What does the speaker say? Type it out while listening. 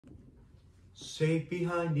Safe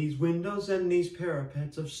behind these windows and these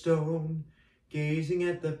parapets of stone, gazing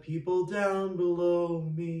at the people down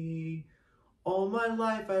below me. All my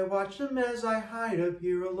life I watch them as I hide up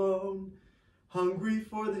here alone, hungry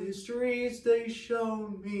for the histories they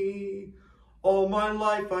show me. All my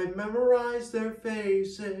life I memorize their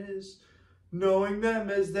faces, knowing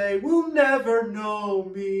them as they will never know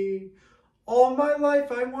me. All my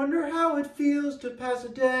life I wonder how it feels to pass a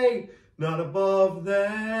day not above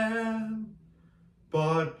them,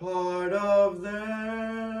 but part of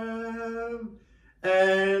them.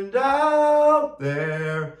 And out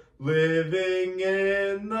there, living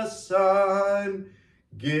in the sun,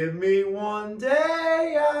 give me one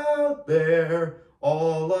day out there.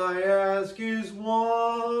 All I ask is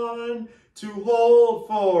one, to hold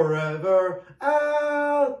forever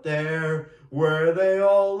out there, where they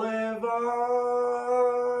all live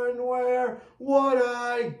on, where what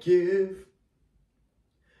I give,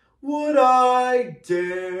 would I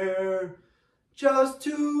dare, just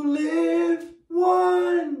to live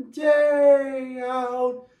one day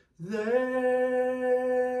out there.